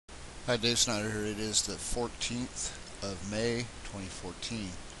Hi, Dave Snyder here. It is the 14th of May 2014,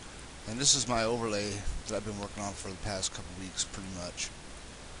 and this is my overlay that I've been working on for the past couple weeks, pretty much.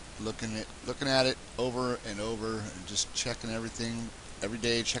 Looking at it over and over, and just checking everything every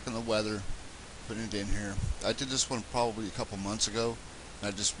day, checking the weather, putting it in here. I did this one probably a couple months ago, and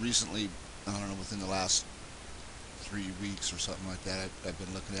I just recently, I don't know, within the last 3 weeks or something like that, I've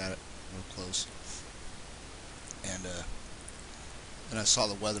been looking at it real close, and I saw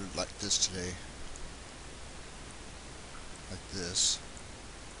the weather like this today. Like this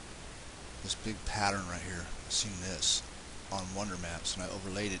big pattern right here. I've seen this on Wonder Maps, and I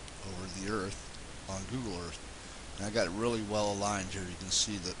overlaid it over the Earth on Google Earth, and I got it really well aligned here. You can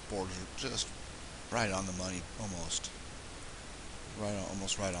see the borders are just right on the money, almost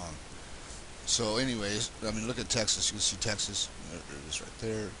right on. So anyways, I mean, look at Texas. You can see Texas. There it is right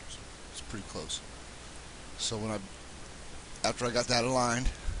there. It's pretty close. So after I got that aligned,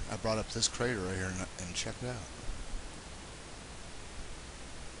 I brought up this crater right here and checked it out.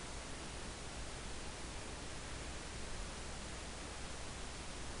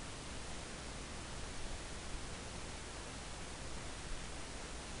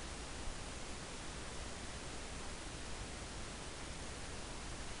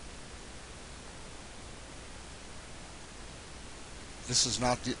 This is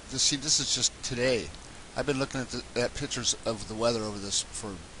not this is just today. I've been looking at pictures of the weather over this for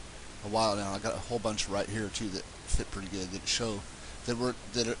a while now. I got a whole bunch right here too that fit pretty good, that show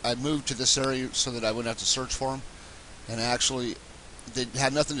that I moved to this area so that I wouldn't have to search for them, and actually they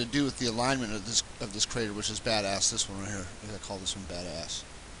had nothing to do with the alignment of this crater, which is badass. This one right here, I call this one badass.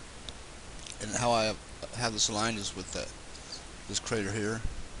 And how I have this aligned is with this crater here,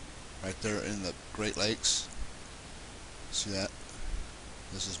 right there in the Great Lakes. See that?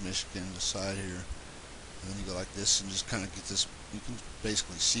 This is Michigan, the side here, and then you go like this and just kind of get this. You can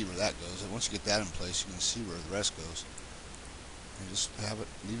basically see where that goes, and once you get that in place, you can see where the rest goes. And just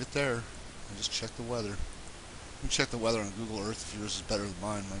leave it there, and just check the weather. You can check the weather on Google Earth if yours is better than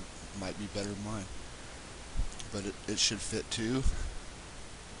mine. Mine might be better than mine, but it should fit too,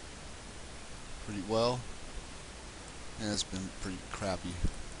 pretty well. And it's been pretty crappy.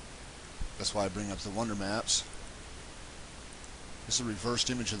 That's why I bring up the Wonder Maps. This is a reversed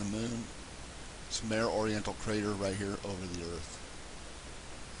image of the moon. It's a Mare Oriental crater right here over the Earth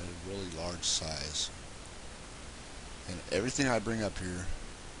at a really large size. And everything I bring up here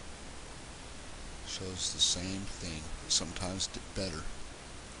shows the same thing, sometimes better.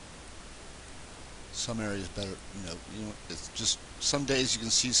 Some areas better, you know, it's just some days you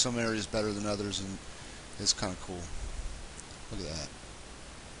can see some areas better than others, and it's kind of cool. Look at that.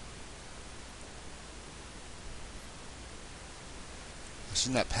 I've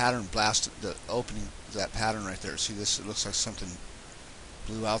seen that pattern blast, the opening of that pattern right there. See this? It looks like something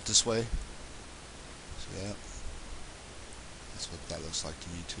blew out this way. See that? That's what that looks like to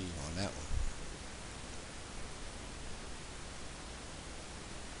me too on that one.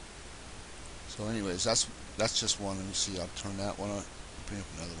 So anyways, that's just one. Let me see. I'll turn that one on. I'll bring up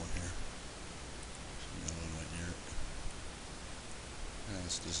another one here. Another one right near it. Yeah,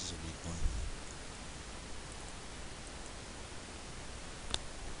 this is a weak one.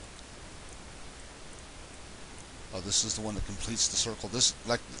 Oh, this is the one that completes the circle. This,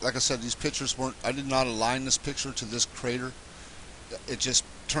 like I said, these pictures weren't. I did not align this picture to this crater. It just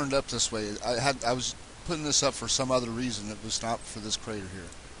turned up this way. I was putting this up for some other reason. It was not for this crater here.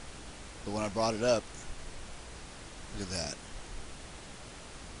 But when I brought it up, look at that.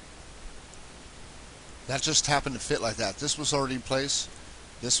 That just happened to fit like that. This was already in place.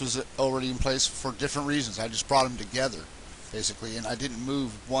 This was already in place for different reasons. I just brought them together, basically, and I didn't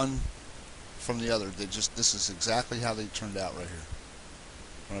move one from the other. This is exactly how they turned out right here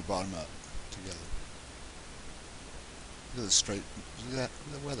when I brought them up together. Look at this straight. Look at that.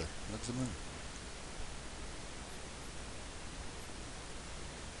 Look at the weather. Look at the moon.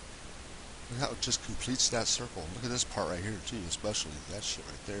 Look how it just completes that circle. Look at this part right here too, especially that shit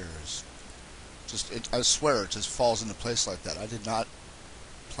right there is just. I swear it just falls into place like that. I did not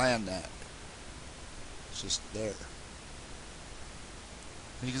plan that. It's just there.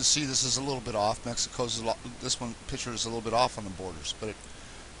 And you can see this is a little bit off. Mexico's this one picture is a little bit off on the borders, but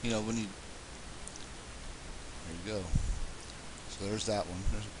when you there you go. So there's that one.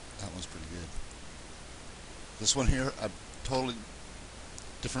 That one's pretty good. This one here, I totally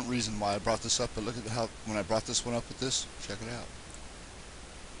different reason why I brought this up, but look at how when I brought this one up with this, check it out.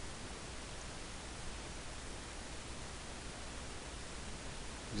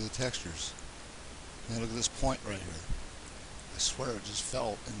 Look at the textures. And then look at this point right here. I swear it just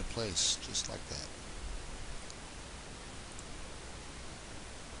fell into place just like that.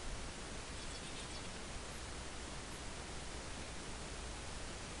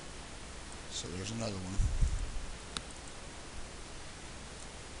 So there's another one.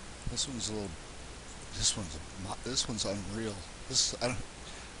 This one's a little. This one's unreal. I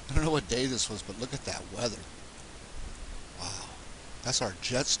don't know what day this was, but look at that weather. Wow, that's our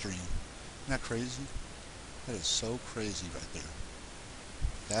jet stream. Isn't that crazy? That is so crazy right there.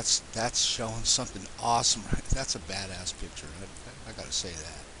 That's showing something awesome. Right? That's a badass picture. I gotta say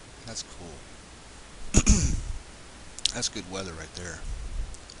that. That's cool. That's good weather right there.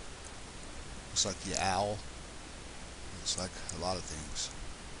 Looks like the owl. Looks like a lot of things.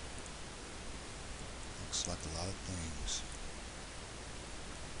 Looks like a lot of things.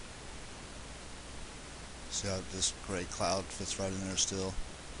 See how this gray cloud fits right in there still?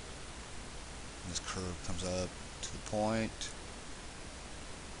 And this curve comes up to the point.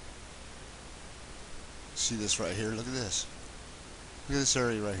 See this right here? Look at this. Look at this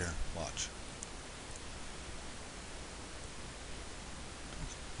area right here. Watch.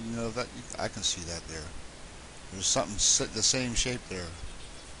 You know that I can see that there. There's something the same shape there.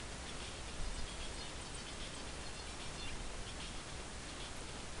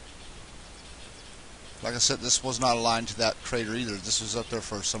 Like I said, this was not aligned to that crater either. This was up there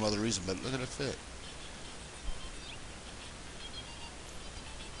for some other reason, but look at it fit.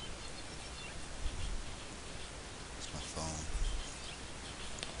 That's my phone.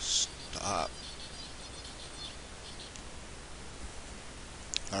 Stop.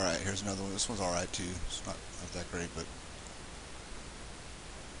 Alright, here's another one. This one's alright too. It's not that great, but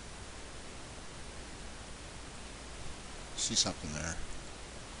see something there.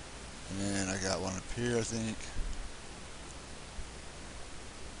 And then I got one up here, I think.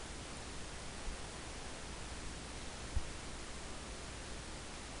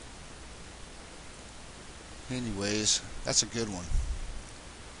 Anyways, that's a good one.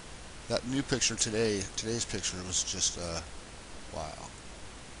 That new picture today's picture was just, wow.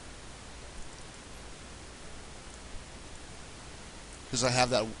 Because I have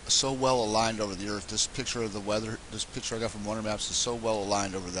that so well aligned over the earth. This picture of the weather, this picture I got from Wonder Maps is so well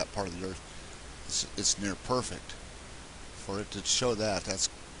aligned over that part of the earth. It's near perfect. For it to show that, that's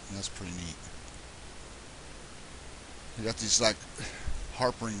pretty neat. You got these like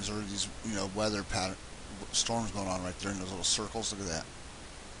harpings or these, you know, weather pattern storms going on right there in those little circles. Look at that.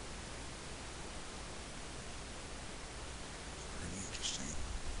 Pretty interesting.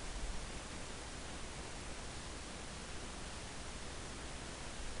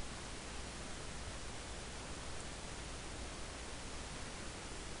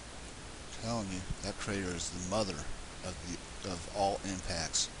 I'm telling you, that crater is the mother of all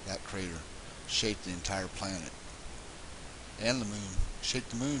impacts. That crater shaped the entire planet. And the moon. Shaped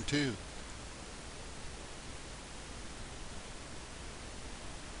the moon too.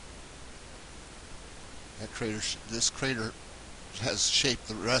 That crater, this crater has shaped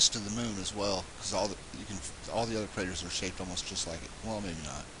the rest of the moon as well, because all the other craters are shaped almost just like it. Well, maybe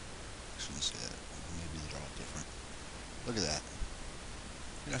not. I shouldn't say that. Maybe they're all different. Look at that.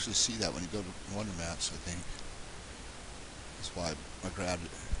 You can actually see that when you go to Wonder Maps, I think. That's why I grabbed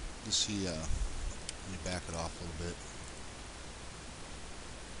it. You see, let me back it off a little bit.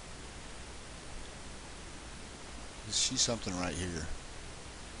 You see something right here.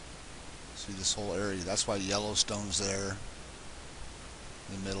 See this whole area. That's why Yellowstone's there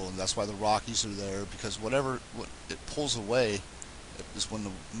in the middle, and that's why the Rockies are there, because what it pulls away is when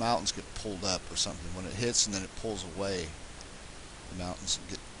the mountains get pulled up or something. When it hits and then it pulls away, the mountains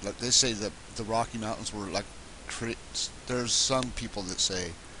get, like they say that the Rocky Mountains were like, there's some people that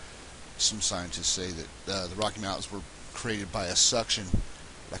say, some scientists say that the Rocky Mountains were created by a suction,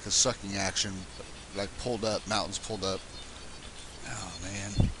 like a sucking action, like pulled up, mountains pulled up. Oh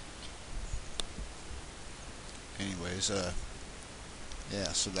man. Anyways,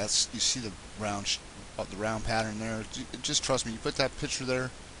 yeah, so that's, you see the round pattern there. Just trust me, you put that picture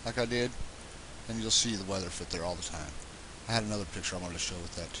there like I did, and you'll see the weather fit there all the time. I had another picture I wanted to show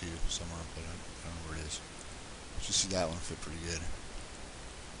with that too somewhere, but I don't know where it is. But you see that one fit pretty good.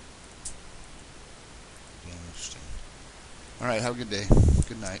 Damn interesting. Alright, have a good day.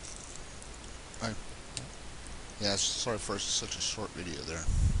 Good night. Bye. Yeah, sorry for such a short video there.